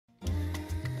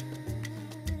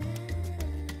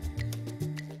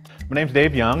My name's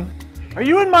Dave Young. Are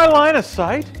you in my line of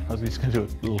sight? I was just going to do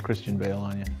a little Christian Bale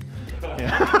on you.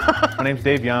 Yeah. My name's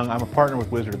Dave Young. I'm a partner with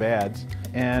Wizard of Ads,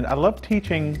 and I love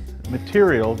teaching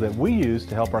material that we use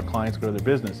to help our clients grow their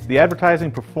business. The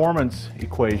advertising performance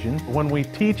equation, when we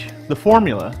teach the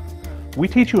formula, we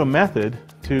teach you a method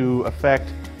to affect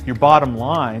your bottom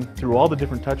line through all the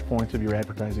different touch points of your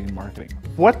advertising and marketing.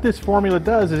 What this formula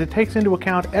does is it takes into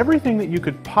account everything that you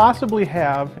could possibly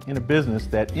have in a business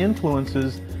that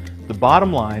influences the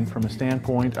bottom line from a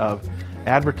standpoint of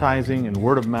advertising and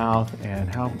word of mouth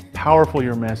and how powerful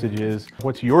your message is,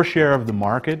 what's your share of the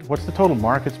market, what's the total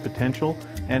market's potential,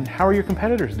 and how are your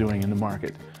competitors doing in the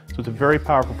market. So it's a very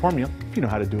powerful formula if you know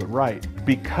how to do it right.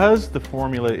 Because the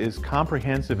formula is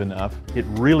comprehensive enough, it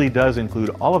really does include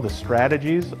all of the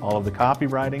strategies, all of the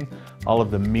copywriting, all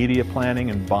of the media planning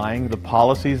and buying, the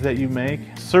policies that you make.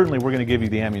 Certainly we're going to give you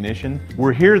the ammunition.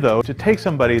 We're here though to take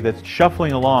somebody that's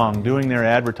shuffling along, doing their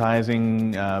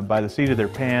advertising by the seat of their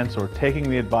pants, or taking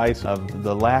the advice of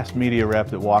the last media rep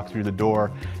that walked through the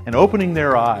door and opening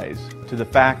their eyes to the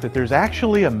fact that there's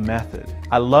actually a method.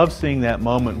 I love seeing that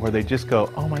moment where they just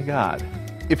go, oh my God.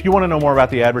 If you want to know more about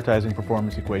the advertising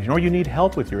performance equation, or you need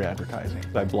help with your advertising,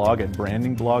 I blog at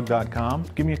brandingblog.com.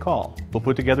 Give me a call. We'll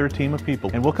put together a team of people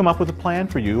and we'll come up with a plan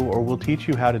for you, or we'll teach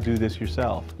you how to do this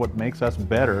yourself. What makes us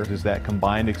better is that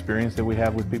combined experience that we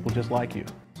have with people just like you.